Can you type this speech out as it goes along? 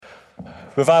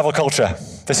Revival culture.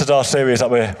 This is our series that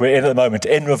we're in at the moment,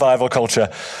 in revival culture.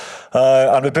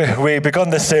 And we've begun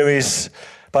this series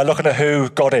by looking at who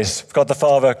God is. God the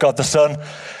Father, God the Son,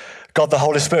 God the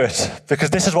Holy Spirit. Because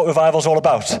this is what revival is all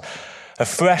about. A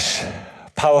fresh,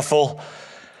 powerful,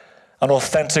 and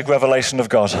authentic revelation of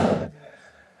God.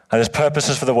 And his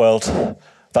purposes for the world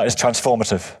that is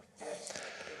transformative.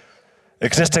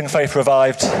 Existing faith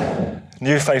revived,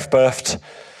 new faith birthed,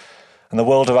 and the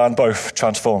world around both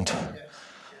transformed.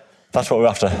 That's what we're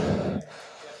after.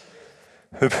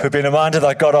 We've been reminded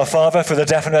that God our Father, through the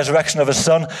death and resurrection of his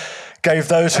Son, gave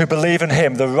those who believe in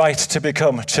him the right to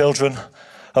become children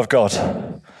of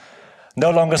God. No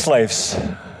longer slaves,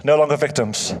 no longer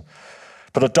victims,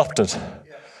 but adopted,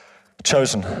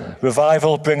 chosen.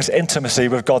 Revival brings intimacy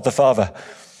with God the Father.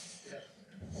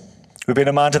 We've been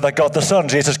reminded that God the Son,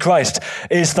 Jesus Christ,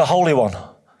 is the Holy One.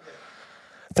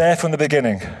 There from the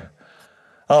beginning,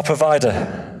 our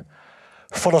provider,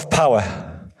 full of power,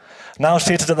 now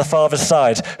seated at the Father's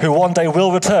side, who one day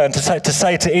will return to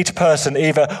say to each person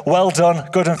either, "Well done,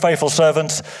 good and faithful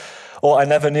servant," or "I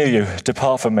never knew you,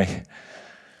 depart from me."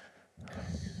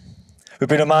 We've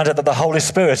been reminded that the Holy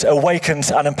Spirit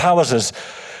awakens and empowers us,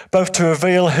 both to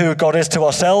reveal who God is to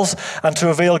ourselves and to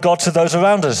reveal God to those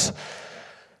around us,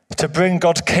 to bring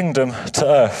God's kingdom to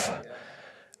earth.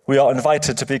 We are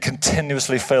invited to be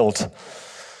continuously filled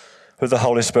with the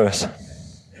Holy Spirit.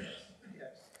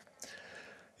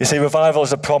 You see, revival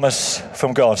is a promise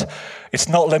from God. It's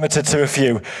not limited to a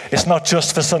few. It's not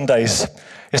just for Sundays.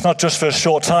 It's not just for a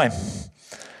short time.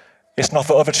 It's not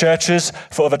for other churches,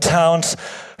 for other towns,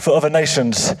 for other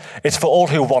nations. It's for all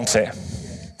who want it,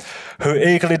 who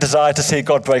eagerly desire to see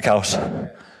God break out,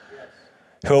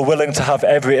 who are willing to have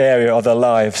every area of their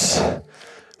lives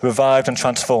revived and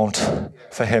transformed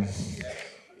for him.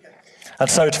 And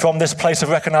so it's from this place of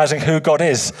recognizing who God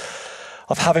is,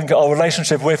 of having our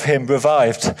relationship with him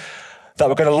revived, that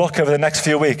we're going to look over the next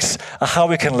few weeks at how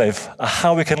we can live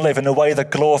in a way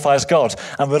that glorifies God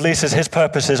and releases his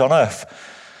purposes on earth.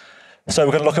 So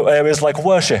we're going to look at areas like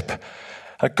worship,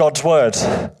 at God's word,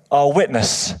 our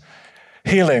witness,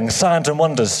 healing, signs and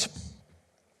wonders.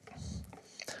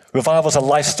 Revival is a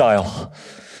lifestyle,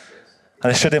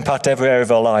 and it should impact every area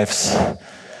of our lives.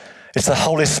 It's the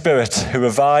Holy Spirit who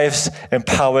revives,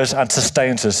 empowers, and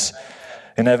sustains us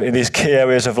in these key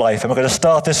areas of life. And we're going to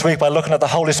start this week by looking at the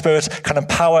Holy Spirit can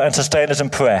empower and sustain us in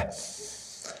prayer.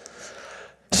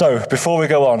 So, before we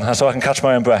go on, and so I can catch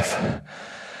my own breath,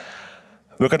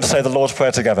 we're going to say the Lord's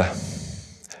Prayer together.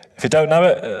 If you don't know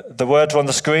it, the words are on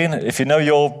the screen. If you know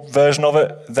your version of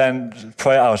it, then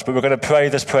pray it out. But we're going to pray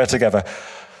this prayer together.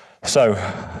 So,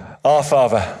 Our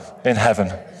Father in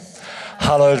heaven,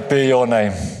 hallowed be your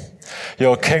name.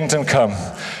 Your kingdom come,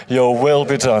 your will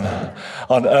be done,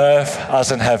 on earth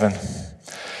as in heaven.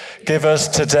 Give us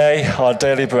today our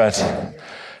daily bread.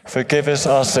 Forgive us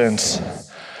our sins,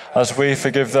 as we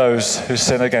forgive those who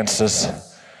sin against us.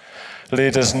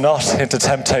 Lead us not into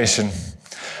temptation,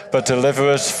 but deliver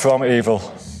us from evil.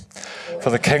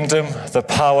 For the kingdom, the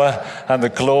power, and the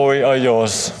glory are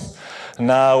yours,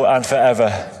 now and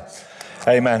forever.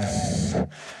 Amen.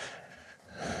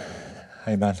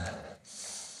 Amen.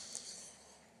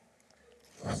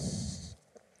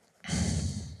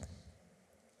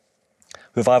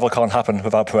 Revival can't happen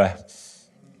without prayer.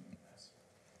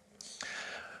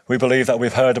 We believe that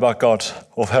we've heard about God,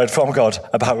 or heard from God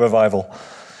about revival.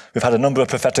 We've had a number of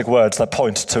prophetic words that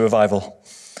point to revival.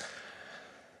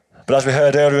 But as we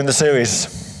heard earlier in the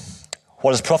series,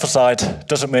 what is prophesied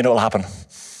doesn't mean it will happen.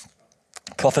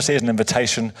 Prophecy is an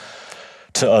invitation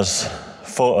to us,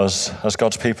 for us, as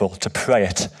God's people, to pray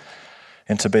it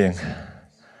into being.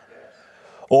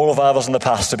 All revivals in the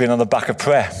past have been on the back of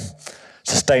prayer,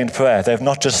 sustained prayer. They've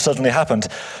not just suddenly happened.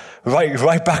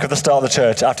 Right back at the start of the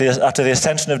church, after the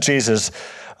ascension of Jesus,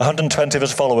 120 of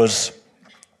his followers,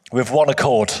 with one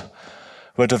accord,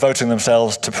 were devoting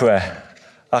themselves to prayer.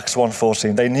 Acts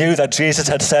 1:14. They knew that Jesus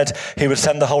had said he would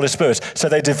send the Holy Spirit, so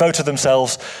they devoted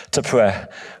themselves to prayer.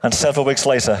 And several weeks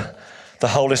later, the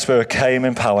Holy Spirit came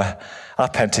in power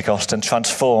at Pentecost and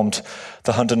transformed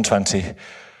the 120.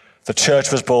 The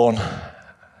church was born.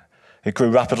 It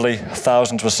grew rapidly.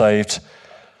 Thousands were saved.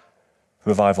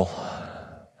 Revival.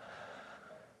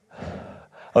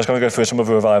 I was going to go through some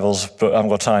other revivals, but I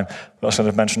haven't got time. I was going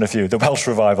to mention a few. The Welsh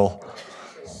revival.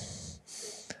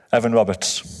 Evan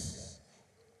Roberts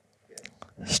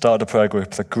started a prayer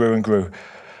group that grew and grew.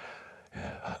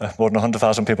 More than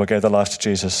 100,000 people gave their lives to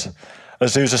Jesus.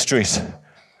 Azusa Street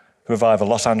revival,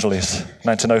 Los Angeles,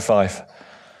 1905.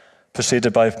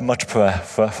 preceded by much prayer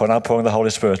for an outpouring of the Holy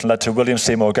Spirit, and led to William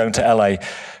Seymour going to LA,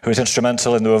 who was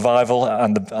instrumental in the revival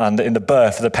and in the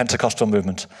birth of the Pentecostal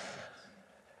movement.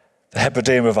 The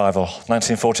Hebridean Revival,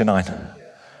 1949.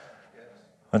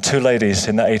 When two ladies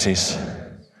in their 80s,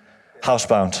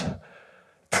 housebound,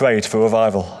 prayed for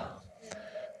revival.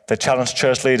 They challenged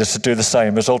church leaders to do the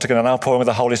same, resulting in an outpouring of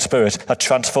the Holy Spirit that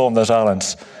transformed those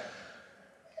islands.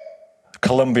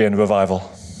 Colombian Revival.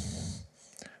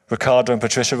 Ricardo and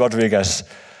Patricia Rodriguez,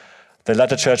 they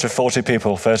led a church of 40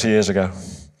 people 30 years ago.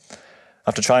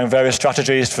 After trying various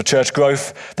strategies for church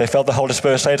growth, they felt the Holy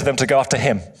Spirit say to them to go after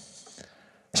him.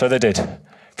 So they did,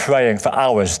 praying for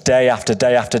hours, day after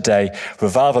day after day.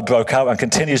 Revival broke out and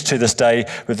continues to this day,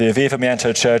 with the Aviva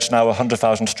Miento Church now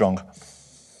 100,000 strong.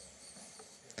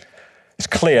 It's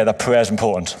clear that prayer is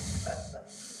important.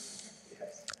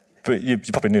 But you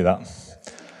probably knew that.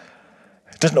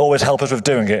 It doesn't always help us with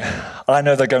doing it. I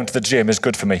know that going to the gym is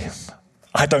good for me.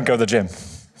 I don't go to the gym.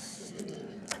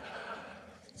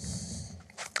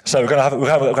 So we're going to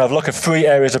have a look at 3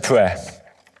 areas of prayer.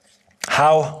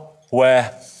 How,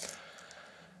 where,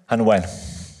 and when.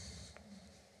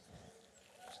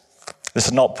 This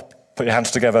is not put your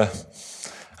hands together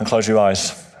and close your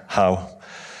eyes. How?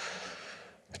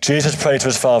 Jesus prayed to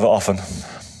his Father often.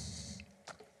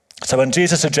 So when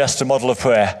Jesus suggests a model of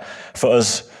prayer for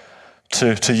us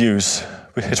to use,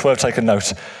 it's worth taking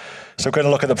note. So we're going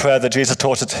to look at the prayer that Jesus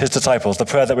taught his disciples, the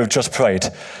prayer that we've just prayed.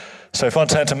 So if you want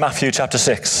to turn to Matthew chapter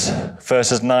 6,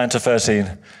 verses 9 to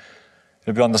 13,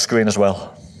 it'll be on the screen as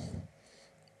well.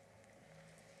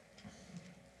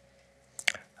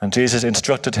 And Jesus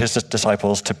instructed his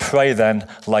disciples to pray then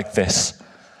like this: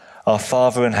 Our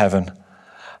Father in heaven,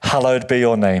 hallowed be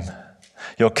your name.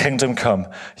 Your kingdom come,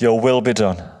 your will be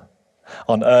done,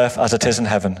 on earth as it is in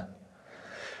heaven.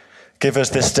 Give us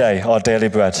this day our daily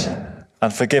bread,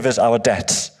 and forgive us our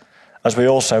debts, as we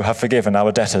also have forgiven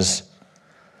our debtors.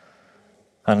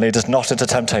 And lead us not into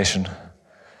temptation,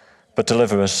 but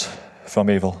deliver us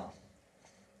from evil.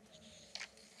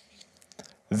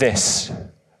 This,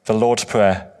 the Lord's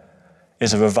Prayer,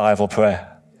 is a revival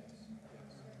prayer.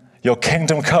 Your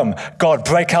kingdom come, God,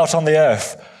 break out on the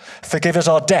earth. Forgive us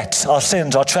our debts, our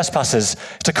sins, our trespasses.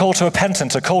 It's a call to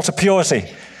repentance, a call to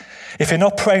purity. If you're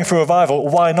not praying for revival,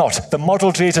 why not? The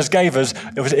model Jesus gave us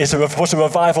was a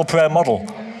revival prayer model.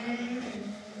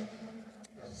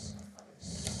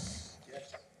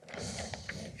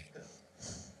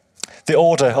 The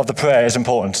order of the prayer is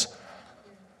important.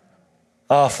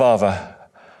 Our Father,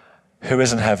 who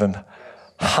is in heaven,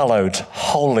 hallowed,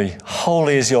 holy,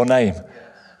 holy is your name.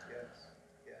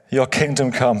 Your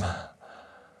kingdom come.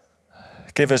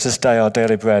 Give us this day our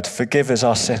daily bread. Forgive us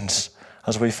our sins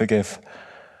as we forgive.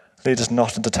 Lead us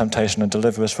not into temptation and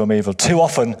deliver us from evil. Too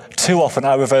often,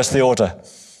 I reverse the order.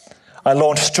 I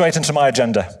launch straight into my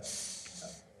agenda.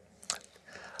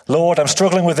 Lord, I'm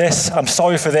struggling with this. I'm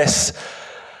sorry for this.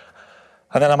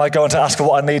 And then I might go on to ask for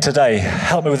what I need today.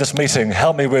 Help me with this meeting.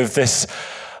 Help me with this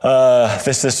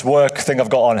work thing I've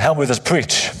got on. Help me with this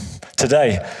preach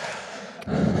today.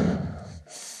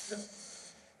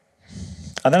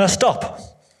 And then I stop.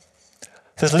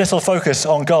 There's little focus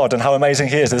on God and how amazing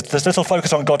he is. There's little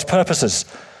focus on God's purposes.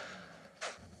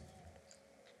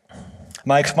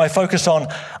 My focus on,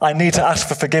 I need to ask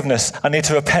for forgiveness. I need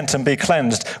to repent and be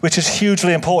cleansed, which is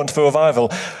hugely important for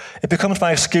revival. It becomes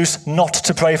my excuse not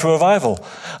to pray for revival,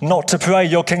 not to pray,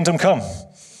 your kingdom come.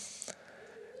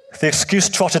 The excuse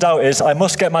trotted out is, I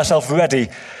must get myself ready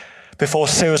before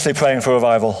seriously praying for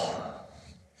revival.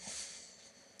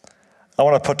 I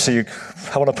want to put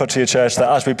to you, church, that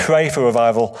as we pray for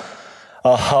revival,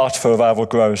 our heart for revival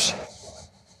grows.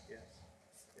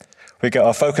 We get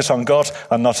our focus on God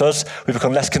and not us. We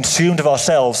become less consumed of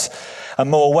ourselves and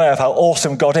more aware of how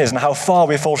awesome God is and how far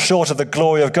we fall short of the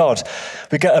glory of God.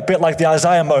 We get a bit like the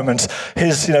Isaiah moment,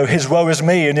 his woe is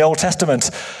me in the Old Testament.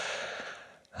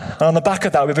 And on the back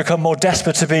of that, we become more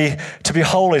desperate to be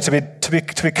holy,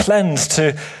 to be cleansed,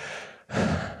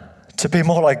 to be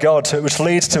more like God, which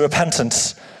leads to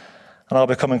repentance and our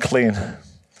becoming clean.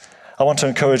 I want to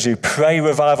encourage you, pray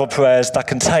revival prayers that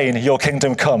contain your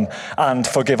kingdom come and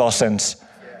forgive our sins.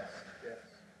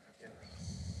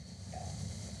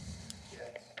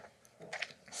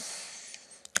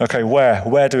 Okay,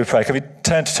 where do we pray? Can we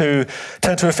turn to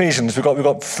Ephesians? We've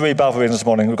got 3 Bible readings this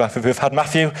morning. We've had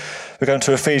Matthew. We're going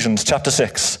to Ephesians chapter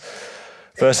 6,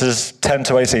 verses 10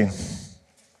 to 18.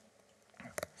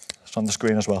 It's on the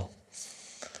screen as well.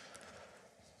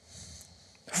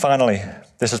 Finally,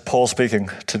 this is Paul speaking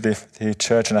to the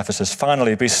church in Ephesus.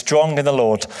 Finally, be strong in the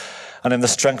Lord and in the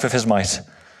strength of his might.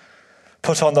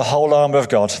 Put on the whole armor of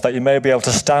God, that you may be able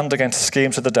to stand against the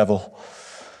schemes of the devil.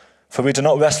 For we do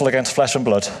not wrestle against flesh and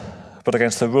blood, but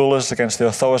against the rulers, against the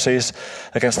authorities,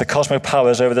 against the cosmic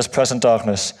powers over this present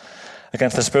darkness,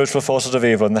 against the spiritual forces of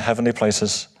evil in the heavenly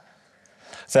places.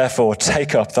 Therefore,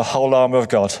 take up the whole armor of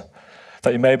God,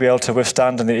 that you may be able to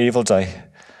withstand in the evil day,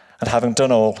 and having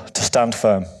done all, to stand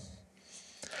firm.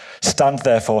 Stand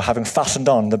therefore, having fastened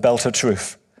on the belt of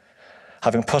truth,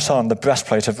 having put on the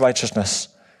breastplate of righteousness,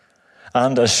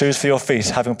 and as shoes for your feet,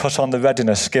 having put on the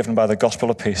readiness given by the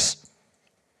gospel of peace.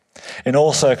 In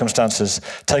all circumstances,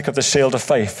 take up the shield of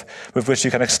faith, with which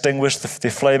you can extinguish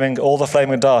all the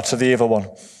flaming darts of the evil one.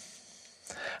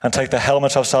 And take the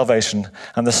helmet of salvation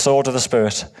and the sword of the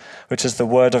Spirit, which is the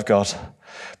word of God,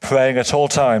 praying at all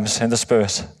times in the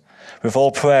Spirit, with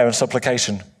all prayer and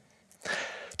supplication.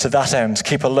 To that end,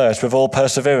 keep alert with all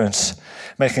perseverance,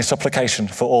 making supplication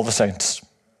for all the saints.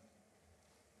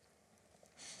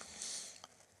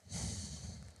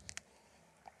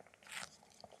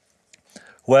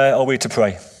 Where are we to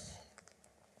pray?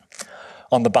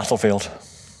 On the battlefield.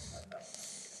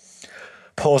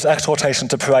 Paul's exhortation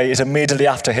to pray is immediately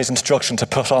after his instruction to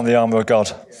put on the armor of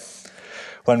God.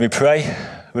 When we pray,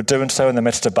 we're doing so in the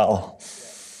midst of battle.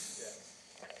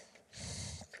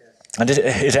 And is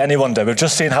it any wonder? We've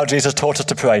just seen how Jesus taught us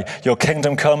to pray. Your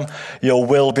kingdom come, your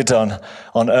will be done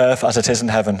on earth as it is in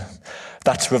heaven.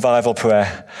 That's revival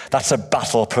prayer. That's a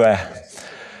battle prayer.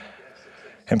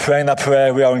 In praying that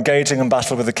prayer, we are engaging in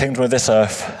battle with the kingdom of this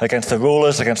earth, against the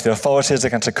rulers, against the authorities,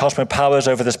 against the cosmic powers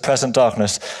over this present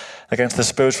darkness, against the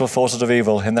spiritual forces of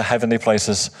evil in the heavenly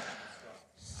places.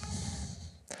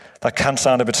 That can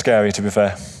sound a bit scary, to be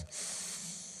fair.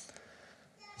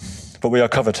 But we are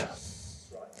covered.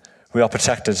 We are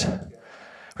protected.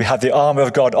 We have the armor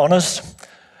of God on us.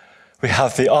 We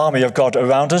have the army of God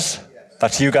around us.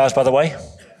 That's you guys, by the way.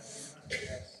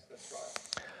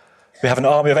 We have an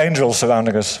army of angels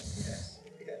surrounding us.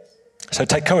 So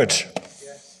take courage.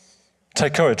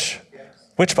 Take courage.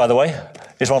 Which, by the way,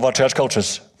 is one of our church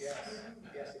cultures.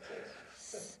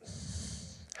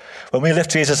 When we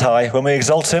lift Jesus high, when we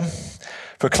exalt him,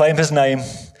 proclaim his name,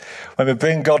 when we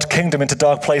bring God's kingdom into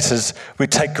dark places, we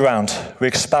take ground. We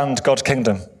expand God's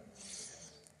kingdom.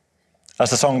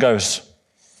 As the song goes,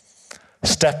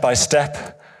 step by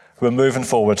step, we're moving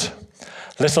forward.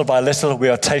 Little by little, we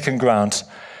are taking ground.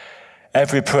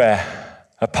 Every prayer,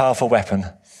 a powerful weapon.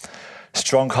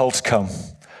 Strongholds come,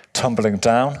 tumbling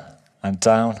down and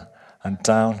down and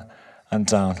down and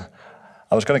down.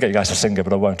 I was going to get you guys to sing it,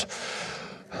 but I won't.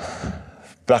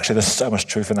 But actually, there's so much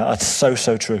truth in that. That's so,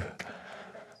 so true.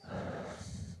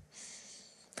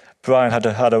 Brian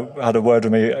had a word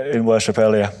with me in worship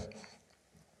earlier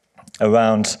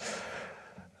around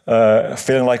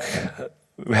feeling like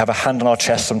we have a hand on our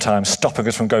chest sometimes, stopping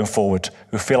us from going forward.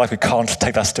 We feel like we can't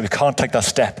take that step. We can't take that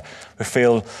step. We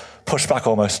feel pushed back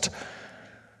almost.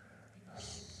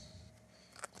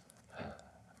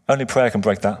 Only prayer can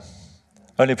break that.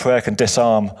 Only prayer can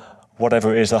disarm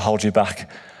whatever it is that holds you back.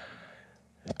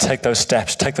 Take those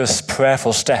steps. Take those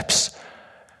prayerful steps.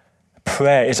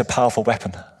 Prayer is a powerful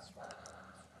weapon.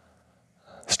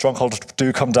 Strongholds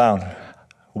do come down,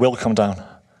 will come down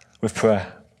with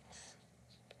prayer.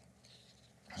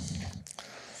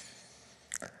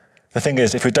 The thing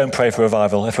is, if we don't pray for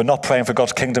revival, if we're not praying for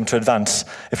God's kingdom to advance,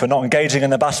 if we're not engaging in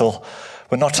the battle,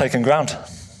 we're not taking ground.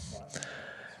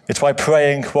 It's why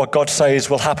praying what God says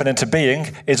will happen into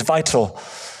being is vital,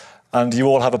 and you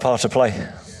all have a part to play.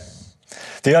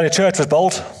 The early church was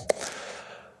bold.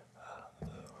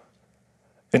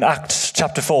 In Acts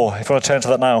chapter 4, if you want to turn to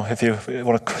that now, if you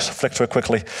want to flick to it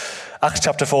quickly. Acts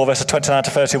chapter 4, verses 29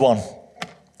 to 31.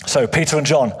 So Peter and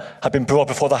John had been brought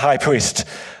before the high priest,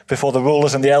 before the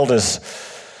rulers and the elders.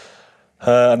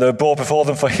 And they were brought before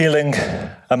them for healing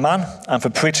a man and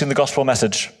for preaching the gospel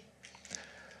message.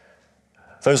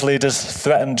 Those leaders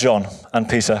threatened John and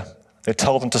Peter. They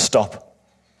told them to stop.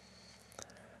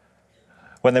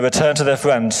 When they returned to their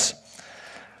friends,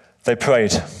 they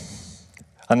prayed.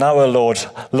 And now, O Lord,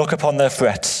 look upon their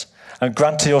threats and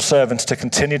grant to your servants to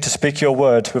continue to speak your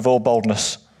word with all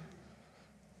boldness,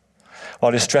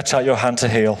 while you stretch out your hand to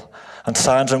heal, and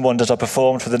signs and wonders are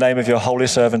performed for the name of your holy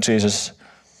servant Jesus.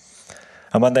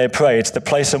 And when they prayed, the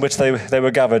place in which they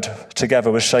were gathered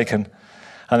together was shaken,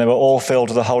 and they were all filled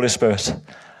with the Holy Spirit,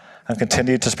 and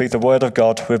continued to speak the word of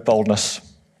God with boldness.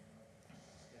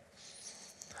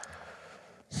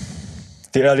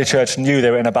 The early church knew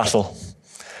they were in a battle.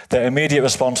 Their immediate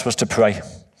response was to pray.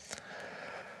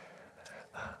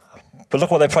 But look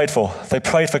what they prayed for. They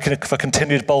prayed for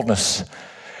continued boldness.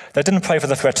 They didn't pray for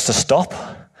the threats to stop.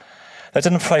 They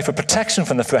didn't pray for protection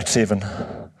from the threats even.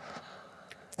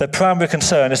 Their primary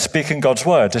concern is speaking God's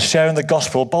word, is sharing the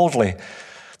gospel boldly.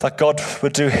 that God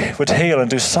would heal and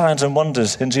do signs and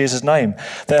wonders in Jesus' name.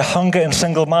 Their hunger and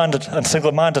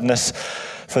single-mindedness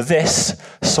for this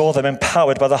saw them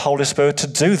empowered by the Holy Spirit to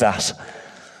do that.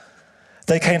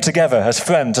 They came together as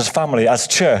friends, as family, as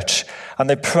church, and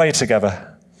they prayed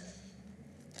together,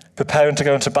 preparing to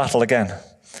go into battle again.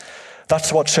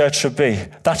 That's what church should be.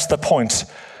 That's the point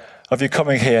of you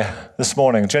coming here this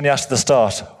morning. Jenny asked at the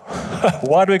start,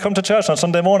 why do we come to church on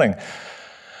Sunday morning?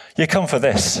 You come for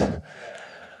this.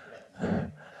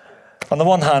 On the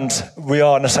one hand, we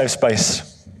are in a safe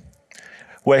space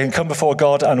where you can come before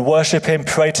God and worship him,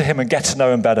 pray to him, and get to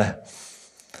know him better.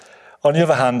 On the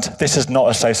other hand, this is not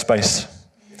a safe space.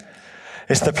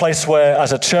 It's the place where,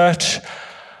 as a church,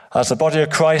 as the body of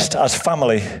Christ, as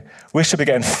family, we should be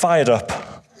getting fired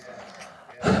up,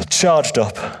 charged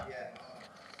up.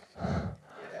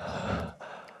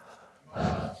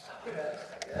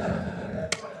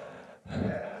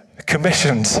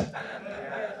 Commissioned,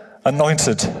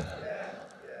 anointed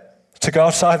to go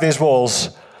outside these walls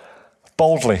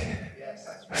boldly,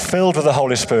 filled with the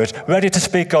Holy Spirit, ready to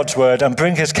speak God's word and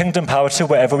bring his kingdom power to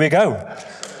wherever we go.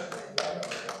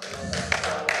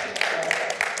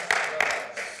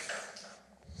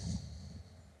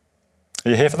 Are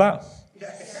you here for that?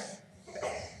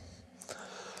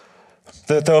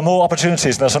 There are more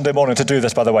opportunities than a Sunday morning to do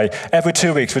this, by the way. Every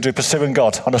 2 weeks we do Pursuing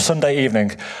God on a Sunday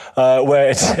evening, where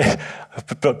it's,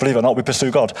 believe it or not, we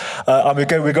pursue God. And we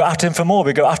go after him for more.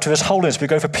 We go after his holiness. We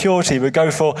go for purity. We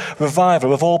go for revival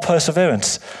with all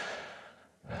perseverance.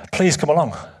 Please come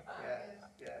along.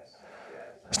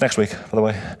 It's next week, by the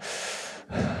way.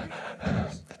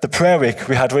 The prayer week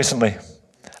we had recently,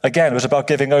 again, was about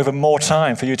giving over more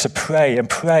time for you to pray and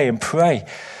pray and pray.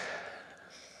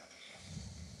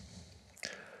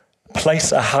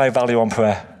 Place a high value on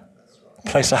prayer.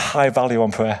 Place a high value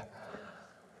on prayer.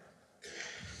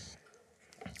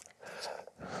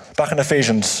 Back in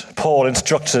Ephesians, Paul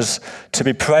instructs us to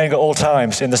be praying at all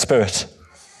times in the Spirit.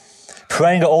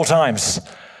 Praying at all times.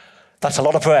 That's a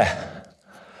lot of prayer.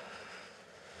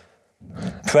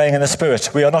 Praying in the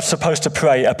Spirit. We are not supposed to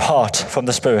pray apart from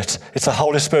the Spirit. It's the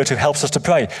Holy Spirit who helps us to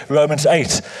pray. Romans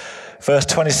 8, verse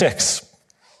 26.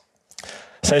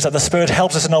 Says that the Spirit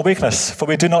helps us in our weakness, for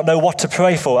we do not know what to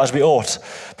pray for as we ought,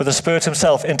 but the Spirit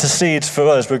himself intercedes for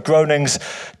us with groanings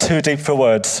too deep for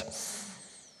words.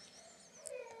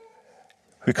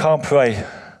 We can't pray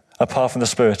apart from the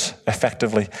Spirit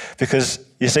effectively, because,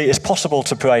 you see, it's possible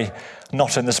to pray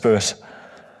not in the Spirit.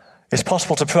 It's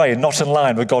possible to pray not in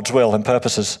line with God's will and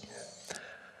purposes.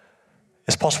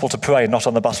 It's possible to pray not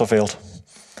on the battlefield.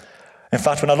 In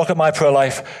fact, when I look at my prayer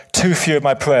life, too few of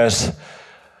my prayers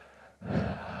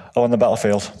are on the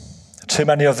battlefield. Too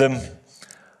many of them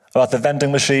are at the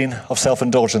vending machine of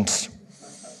self-indulgence.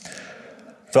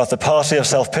 They're at the party of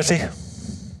self-pity,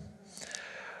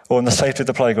 or in the safety of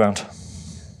the playground.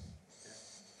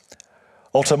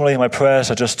 Ultimately, my prayers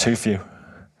are just too few.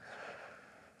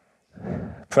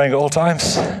 Praying at all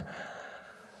times,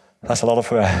 that's a lot of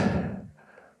prayer.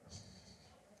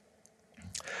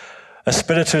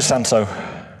 Espiritu Santo,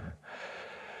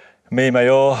 mi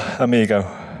mayor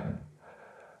amigo,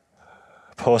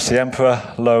 por siempre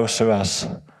lo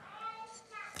serás.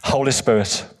 Holy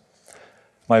Spirit,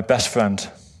 my best friend,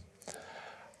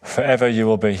 forever you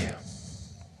will be.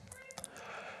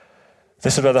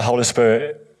 This is where the Holy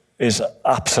Spirit is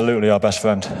absolutely our best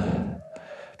friend,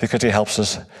 because he helps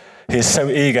us. He is so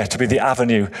eager to be the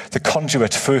avenue, the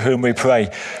conduit through whom we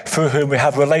pray, through whom we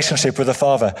have relationship with the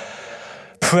Father.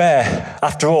 Prayer,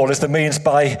 after all, is the means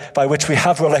by which we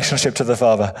have relationship to the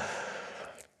Father.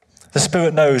 The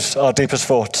Spirit knows our deepest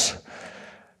thoughts.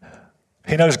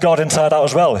 He knows God inside out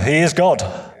as well. He is God.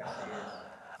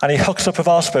 And he hooks up with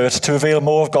our spirits to reveal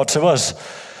more of God to us.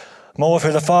 More of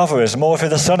who the Father is, more of who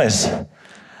the Son is.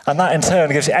 And that in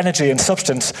turn gives energy and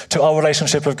substance to our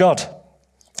relationship with God.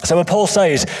 So when Paul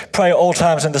says, pray at all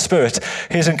times in the Spirit,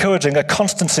 he's encouraging a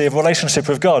constancy of relationship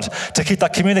with God, to keep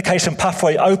that communication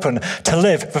pathway open, to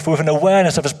live with an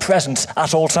awareness of his presence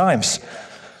at all times.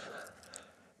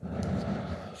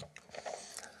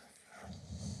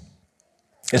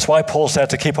 It's why Paul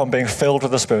said to keep on being filled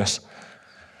with the Spirit.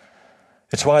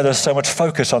 It's why there's so much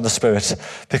focus on the Spirit,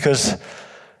 because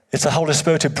it's the Holy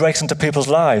Spirit who breaks into people's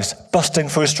lives, busting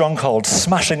through strongholds,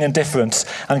 smashing indifference,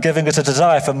 and giving us a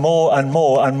desire for more and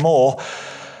more and more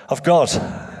of God.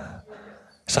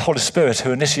 It's the Holy Spirit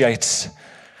who initiates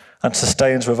and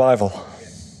sustains revival.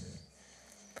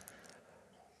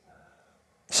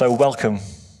 So welcome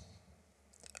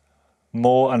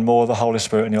more and more of the Holy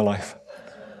Spirit in your life.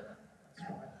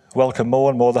 Welcome more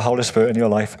and more of the Holy Spirit in your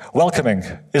life. Welcoming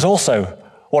is also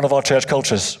one of our church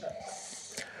cultures.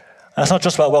 And it's not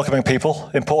just about welcoming people,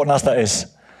 important as that is.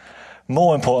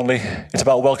 More importantly, it's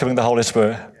about welcoming the Holy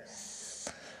Spirit.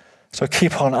 So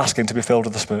keep on asking to be filled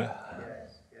with the Spirit.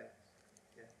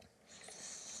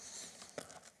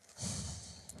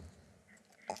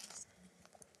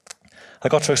 I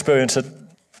got to experience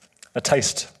a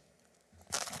taste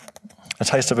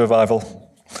of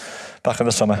revival back in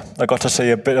the summer. I got to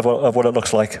see a bit of what it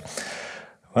looks like.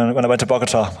 When I went to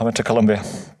Bogota, I went to Colombia,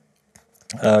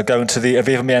 going to the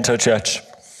Avivamiento Church,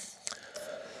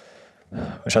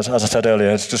 which, as I said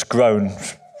earlier, has just grown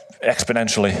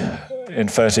exponentially in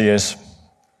 30 years.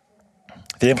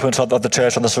 The influence of the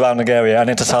church on the surrounding area and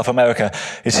into South America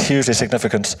is hugely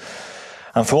significant.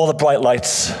 And for all the bright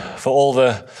lights, for all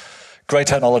the great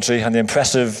technology and the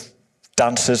impressive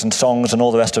dances and songs and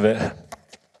all the rest of it,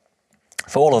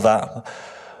 for all of that,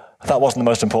 that wasn't the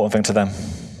most important thing to them.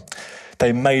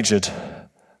 They majored,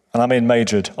 and I mean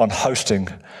majored, on hosting,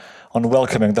 on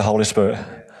welcoming the Holy Spirit.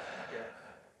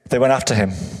 They went after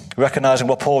him, recognizing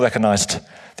what Paul recognized,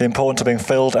 the importance of being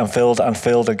filled and filled and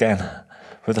filled again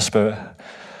with the Spirit.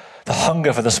 The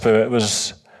hunger for the Spirit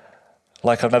was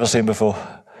like I've never seen before.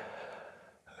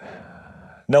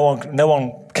 No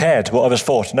one cared what others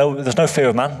thought. There's no fear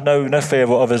of man, no fear of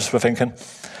what others were thinking.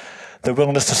 The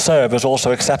willingness to serve was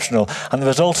also exceptional, and the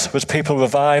result was people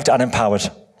revived and empowered.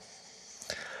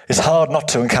 It's hard not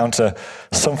to encounter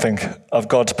something of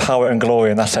God's power and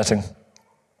glory in that setting.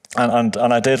 And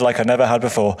I did like I never had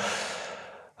before.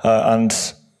 And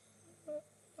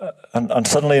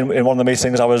suddenly in one of the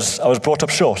meetings I was brought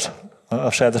up short.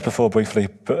 I've shared this before briefly,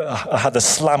 but I had the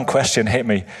slam question hit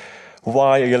me.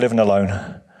 Why are you living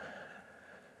alone?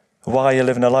 Why are you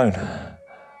living alone?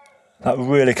 That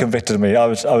really convicted me. I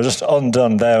was just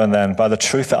undone there and then by the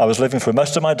truth that I was living for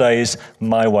most of my days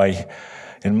my way,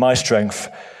 in my strength,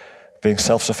 being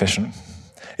self-sufficient.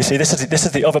 You see, this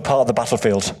is the other part of the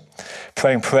battlefield,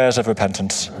 praying prayers of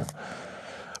repentance,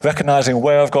 recognizing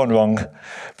where I've gone wrong,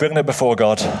 bringing it before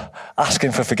God,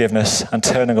 asking for forgiveness, and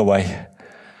turning away.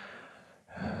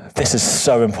 This is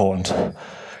so important,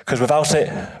 because without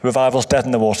it, revival's dead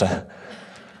in the water,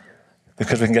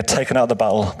 because we can get taken out of the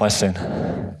battle by sin.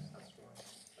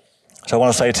 So I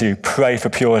want to say to you, pray for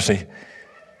purity,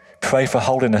 pray for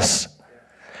holiness,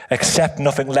 accept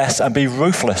nothing less, and be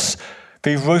ruthless.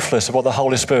 Be ruthless of what the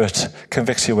Holy Spirit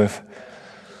convicts you with.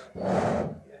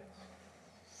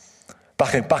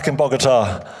 Back in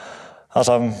Bogota, as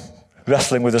I'm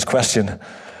wrestling with this question,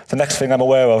 the next thing I'm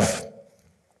aware of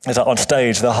is that on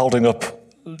stage they're holding up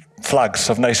flags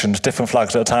of nations, different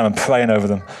flags at a time, and praying over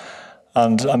them.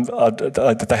 And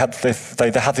they had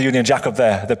the Union Jack up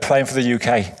there. They're praying for the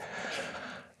UK.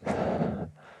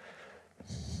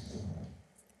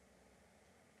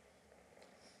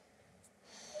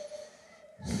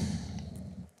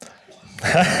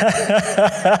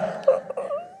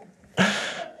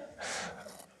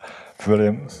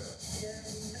 Brilliant.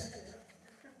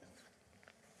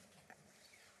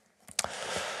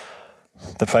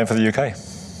 They're praying for the UK.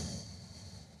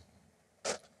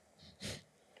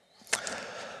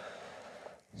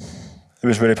 It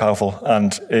was really powerful,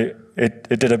 and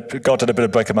God did a bit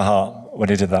of breaking my heart when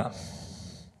he did that.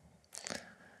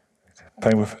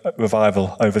 Praying with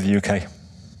revival over the UK.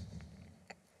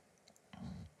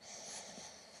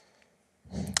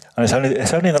 And it's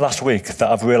only in the last week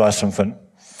that I've realised something.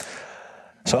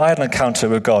 So I had an encounter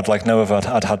with God like no other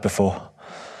I'd had before.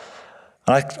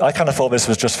 And I kind of thought this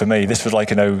was just for me. This was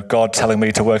like, God telling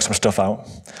me to work some stuff out.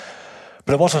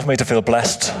 But it wasn't for me to feel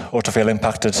blessed or to feel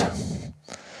impacted.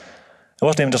 It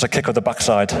wasn't even just a kick on the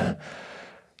backside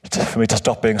for me to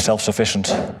stop being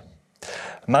self-sufficient.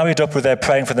 Married up with their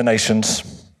praying for the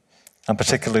nations, and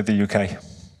particularly the UK.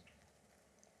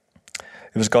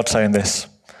 It was God saying this: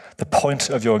 the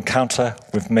point of your encounter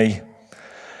with me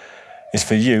is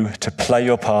for you to play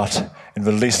your part in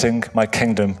releasing my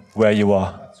kingdom where you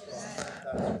are.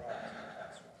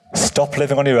 Stop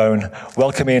living on your own.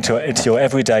 Welcome me into your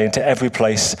everyday, into every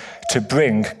place, to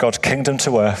bring God's kingdom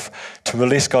to earth, to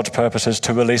release God's purposes,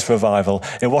 to release revival.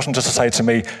 It wasn't just to say to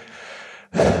me,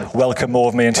 welcome more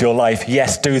of me into your life.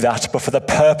 Yes, do that, but for the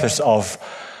purpose of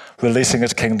releasing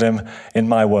his kingdom in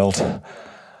my world.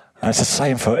 And it's the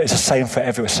same for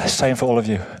everyone. It's the same for all of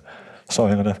you.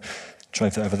 Sorry, I'm going to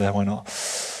drape that over there. Why not?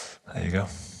 There you go.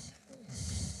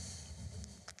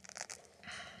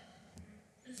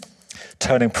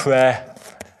 Turning prayer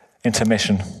into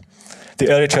mission.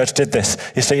 The early church did this.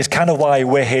 You see, it's kind of why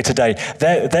we're here today.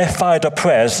 Their fired up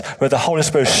prayers where the Holy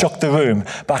Spirit shook the room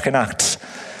back in Acts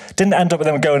didn't end up with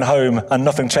them going home and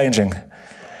nothing changing.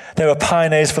 They were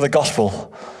pioneers for the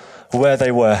gospel where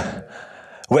they were.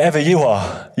 Wherever you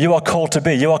are called to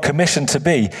be, you are commissioned to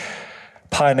be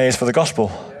pioneers for the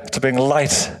gospel, to bring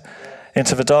light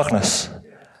into the darkness.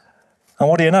 And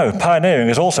what do you know? Pioneering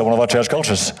is also one of our church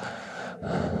cultures.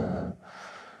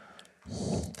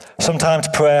 Sometimes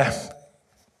prayer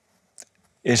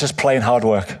is just plain hard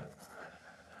work.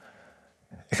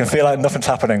 It can feel like nothing's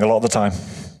happening a lot of the time.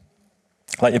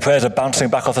 Like your prayers are bouncing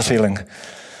back off the ceiling.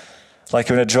 Like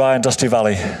you're in a dry and dusty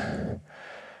valley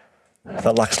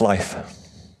that lacks life.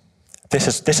 This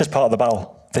is part of the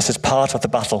battle. This is part of the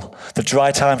battle. The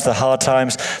dry times, the hard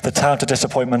times, the times of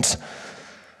disappointment.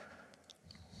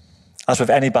 As with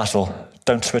any battle,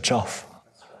 don't switch off.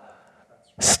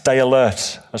 Stay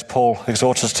alert, as Paul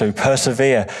exhorts us to.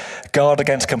 Persevere. Guard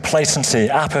against complacency,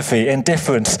 apathy,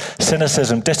 indifference,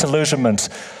 cynicism, disillusionment.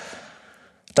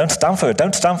 Don't stand for it.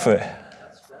 Don't stand for it.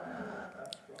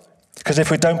 Because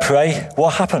if we don't pray,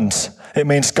 what happens? It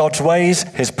means God's ways,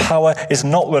 his power is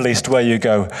not released where you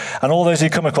go. And all those you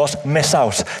come across miss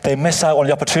out. They miss out on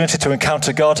the opportunity to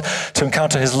encounter God, to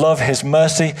encounter his love, his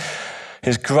mercy,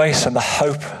 his grace, and the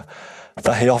hope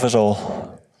that he offers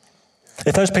all.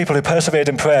 If those people who persevered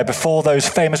in prayer before those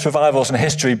famous revivals in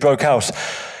history broke out,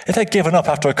 if they'd given up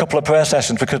after a couple of prayer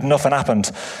sessions because nothing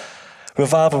happened,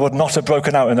 revival would not have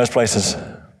broken out in those places.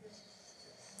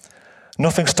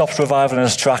 Nothing stops revival in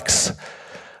its tracks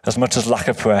as much as lack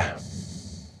of prayer.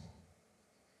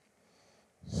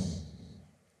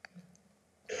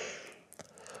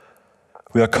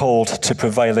 We are called to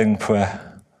prevailing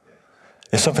prayer.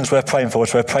 If something's worth praying for,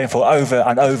 it's worth praying for over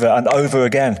and over and over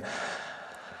again.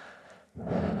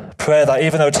 Prayer that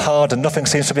even though it's hard and nothing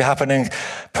seems to be happening,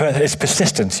 prayer is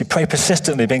persistent. You pray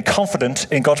persistently, being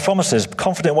confident in God's promises,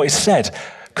 confident in what he said,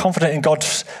 confident in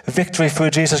God's victory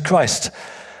through Jesus Christ,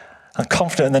 and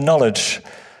confident in the knowledge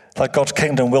that God's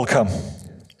kingdom will come.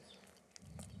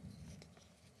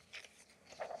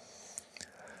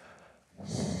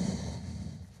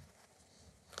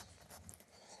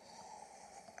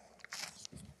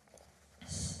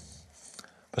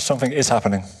 But something is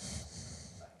happening.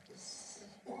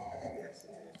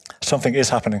 Something is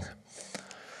happening.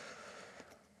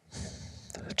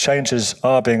 Changes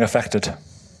are being affected.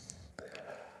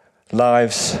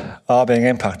 Lives are being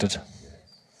impacted.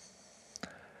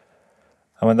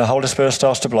 And when the Holy Spirit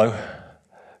starts to blow,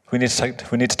 we need to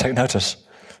take notice.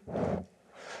 We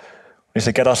need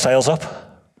to get our sails up,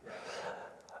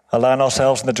 align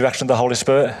ourselves in the direction of the Holy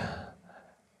Spirit,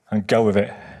 and go with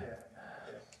it.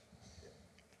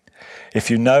 If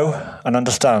you know and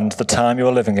understand the time you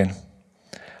are living in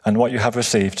and what you have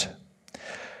received,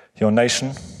 your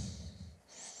nation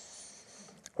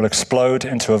will explode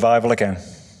into revival again.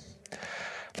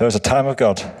 There is a time of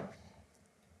God.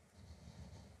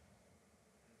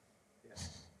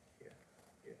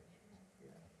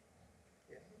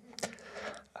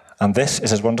 And this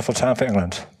is a wonderful time for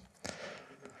England.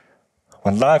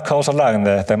 When live coals are lying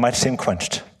there, they might seem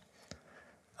quenched.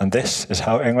 And this is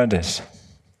how England is.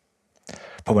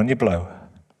 But when you blow,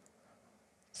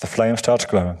 the flame starts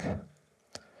growing.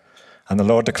 And the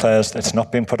Lord declares that it's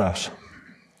not being put out.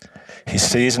 He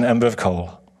sees an ember of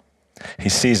coal. He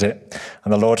sees it.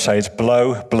 And the Lord says,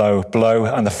 blow, blow, blow,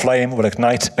 and the flame will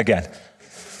ignite again.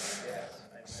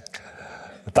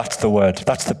 That's the word.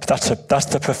 That's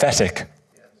the prophetic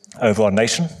over our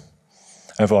nation,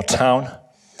 over our town,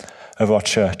 over our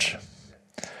church.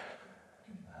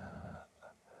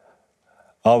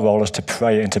 Our role is to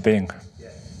pray it into being.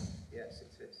 Yes,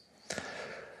 it is.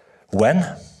 When?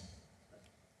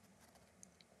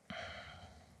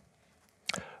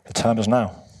 The time is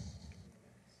now.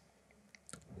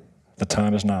 The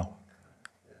time is now.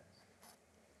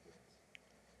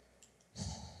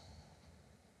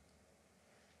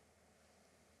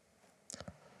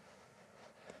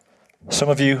 Some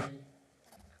of you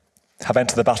have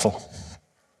entered the battle.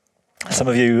 Some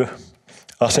of you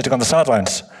are sitting on the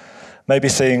sidelines, maybe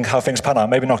seeing how things pan out,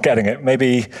 maybe not getting it,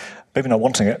 maybe not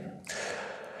wanting it.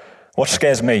 What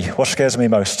scares me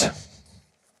most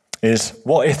is,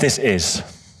 what if this is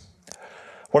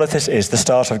the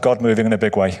start of God moving in a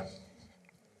big way?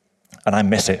 And I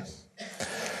miss it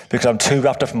because I'm too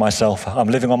wrapped up in myself. I'm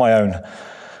living on my own.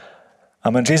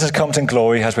 And when Jesus comes in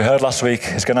glory, as we heard last week,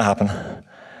 is going to happen,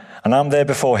 and I'm there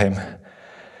before him,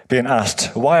 being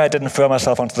asked why I didn't throw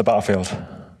myself onto the battlefield,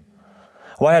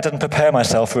 why I didn't prepare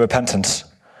myself for repentance,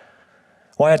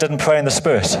 why I didn't pray in the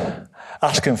Spirit,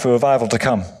 asking for revival to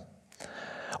come,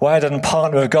 why I didn't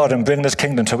partner with God and bring this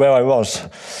kingdom to where I was.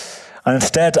 And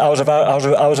instead, I was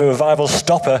a revival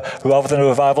stopper rather than a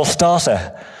revival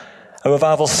starter, a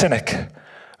revival cynic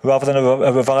rather than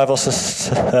a revival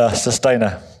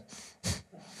sustainer.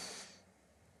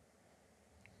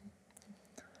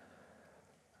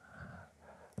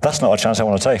 That's not a chance I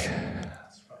want to take.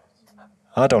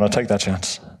 I don't want to take that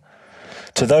chance.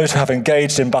 To those who have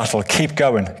engaged in battle, keep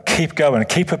going, keep going.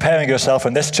 Keep preparing yourself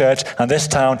in this church and this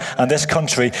town and this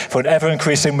country for an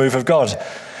ever-increasing move of God.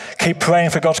 Keep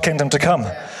praying for God's kingdom to come,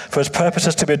 for his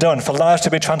purposes to be done, for lives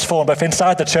to be transformed, both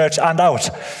inside the church and out.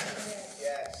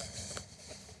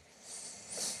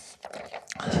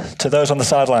 To those on the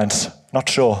sidelines, not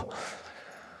sure,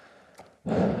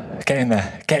 get in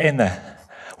there, get in there.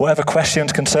 Whatever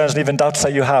questions, concerns, and even doubts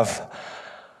that you have,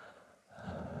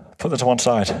 put them to one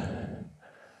side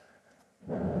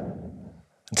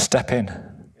and step in.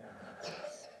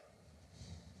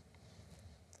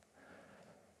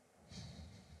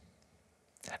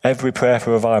 Every prayer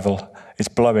for revival is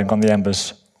blowing on the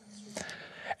embers.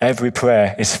 Every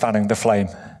prayer is fanning the flame.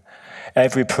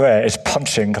 Every prayer is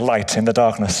punching light in the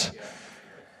darkness.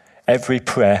 Every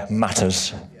prayer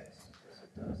matters.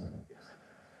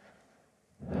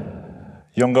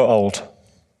 Young or old.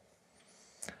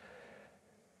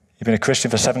 You've been a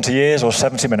Christian for 70 years or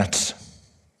 70 minutes.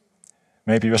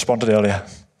 Maybe you responded earlier.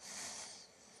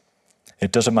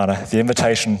 It doesn't matter. The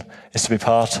invitation is to be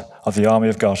part of the army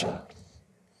of God.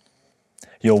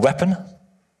 Your weapon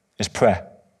is prayer.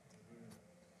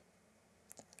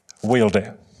 Wield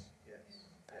it.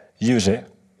 Use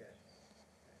it.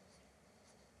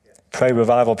 Pray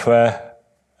revival prayer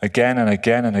again and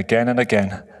again and again and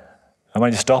again. And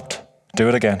when you stopped, do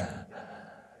it again.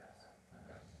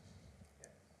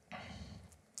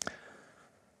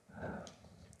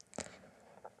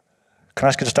 Can I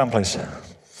ask you to stand, please?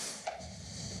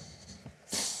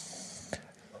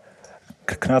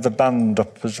 Can I have the band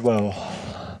up as well?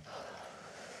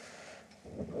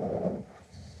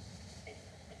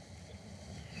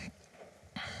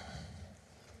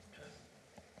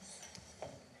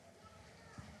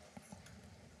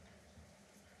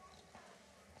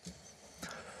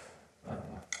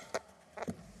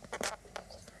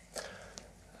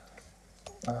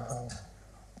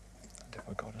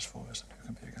 If God is for us, who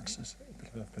can be against us?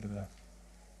 A bit of a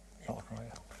battle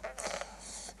cry.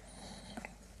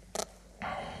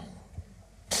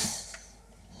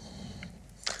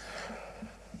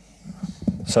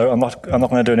 So I'm not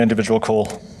going to do an individual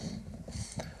call.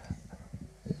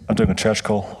 I'm doing a church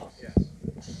call.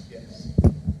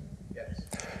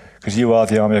 Because you are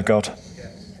the army of God.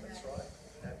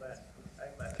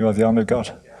 You are the army of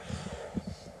God.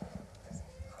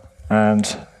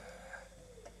 And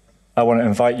I want to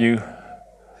invite you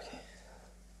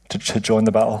to join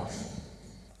the battle.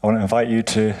 I want to invite you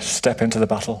to step into the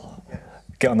battle,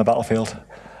 get on the battlefield.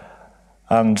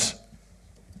 And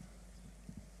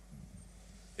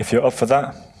if you're up for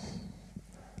that,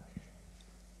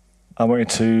 I want you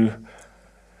to,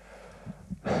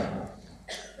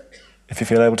 if you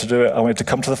feel able to do it, I want you to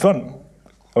come to the front.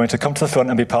 I want you to come to the front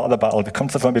and be part of the battle. Come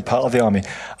to the front and be part of the army.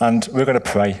 And we're going to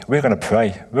pray. We're going to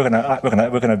pray. We're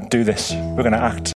going to do this. We're going to act.